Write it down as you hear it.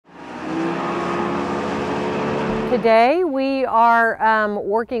Today we are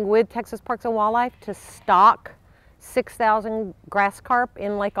working with Texas Parks and Wildlife to stock 6,000 grass carp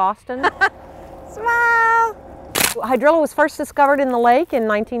in Lake Austin. Smile! Hydrilla was first discovered in the lake in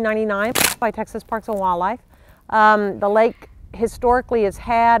 1999 by Texas Parks and Wildlife. The lake historically has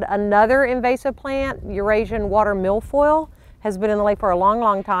had another invasive plant, Eurasian water milfoil, has been in the lake for a long,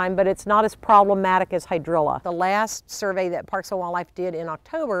 long time, but it's not as problematic as hydrilla. The last survey that Parks and Wildlife did in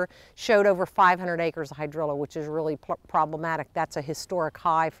October showed over 500 acres of hydrilla, which is really problematic. That's a historic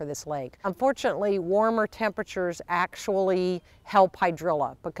high for this lake. Unfortunately, warmer temperatures actually help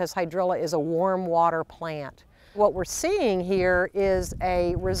hydrilla because hydrilla is a warm water plant. What we're seeing here is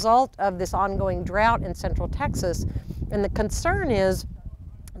a result of this ongoing drought in central Texas, and the concern is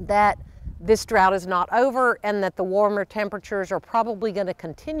that this drought is not over and that the warmer temperatures are probably going to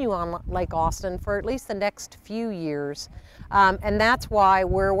continue on Lake Austin for at least the next few years. And that's why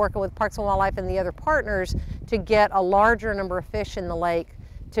we're working with Parks and Wildlife and the other partners to get a larger number of fish in the lake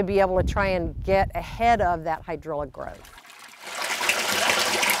to be able to try and get ahead of that hydrilla growth.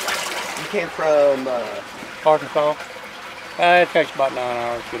 You came from Arkansas. It takes about 9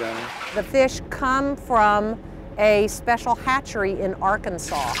 hours to get down there. The fish come from a special hatchery in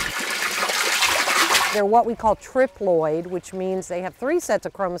Arkansas. They're what we call triploid, which means they have 3 sets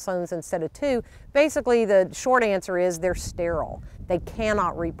of chromosomes instead of 2. Basically, the short answer is they're sterile. They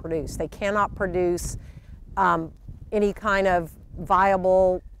cannot reproduce. They cannot produce any kind of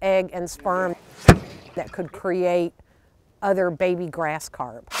viable egg and sperm that could create other baby grass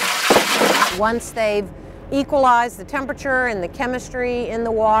carp. Once they've equalized the temperature and the chemistry in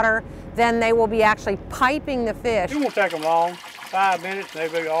the water, then they will be actually piping the fish. It won't take them long. 5 minutes, they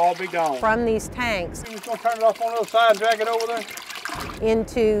will all be gone. From these tanks. You're just gonna turn it off on the other side and drag it over there?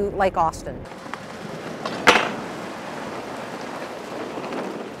 Into Lake Austin.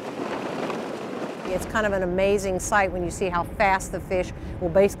 It's kind of an amazing sight when you see how fast the fish will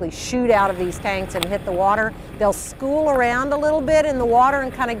basically shoot out of these tanks and hit the water. They'll school around a little bit in the water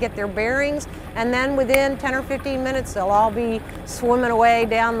and kind of get their bearings, and then within 10 or 15 minutes they'll all be swimming away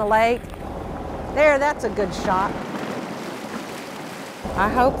down the lake. There, that's a good shot. I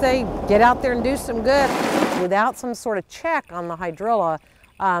hope they get out there and do some good. Without some sort of check on the hydrilla,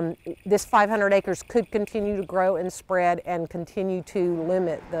 this 500 acres could continue to grow and spread and continue to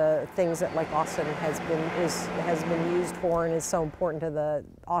limit the things that Lake Austin has been used for and is so important to the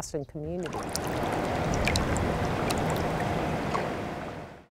Austin community.